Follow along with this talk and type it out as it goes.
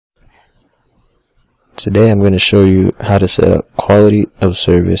Today I'm going to show you how to set up quality of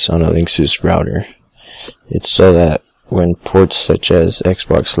service on a Linksys router. It's so that when ports such as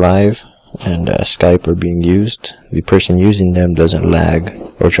Xbox Live and Skype are being used, the person using them doesn't lag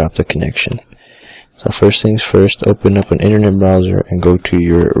or drop the connection. So first things first, open up an internet browser and go to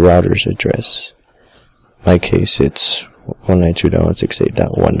your router's address. In my case, it's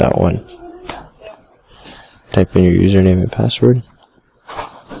 192.168.1.1. Type in your username and password.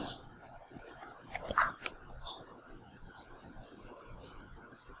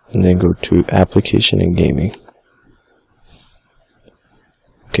 And then go to Application and Gaming.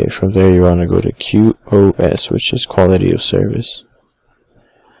 Okay, from there you want to go to QoS, which is Quality of Service.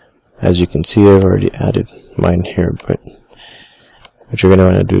 As you can see, I've already added mine here, but what you're going to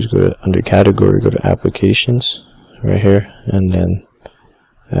want to do is go to under Category, go to Applications, right here, and then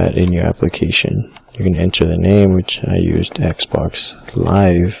add in your application. You're going to enter the name, which I used Xbox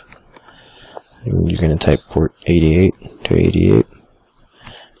Live. And you're going to type port 88 to 88.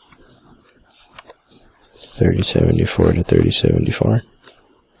 3074 to 3074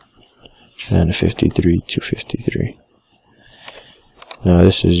 and 53 to 53. Now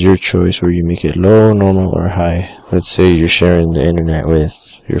this is your choice where you make it low, normal, or high. Let's say you're sharing the internet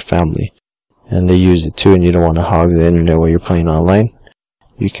with your family and they use it too and you don't want to hog the internet while you're playing online.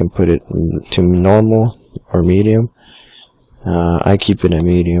 You can put it to normal or medium. I keep it at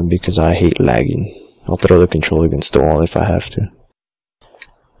medium because I hate lagging. I'll throw the controller against the wall if I have to.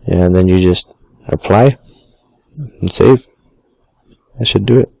 And then you just apply and save. That should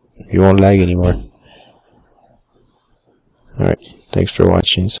do it. You won't lag anymore. Alright, thanks for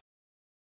watching.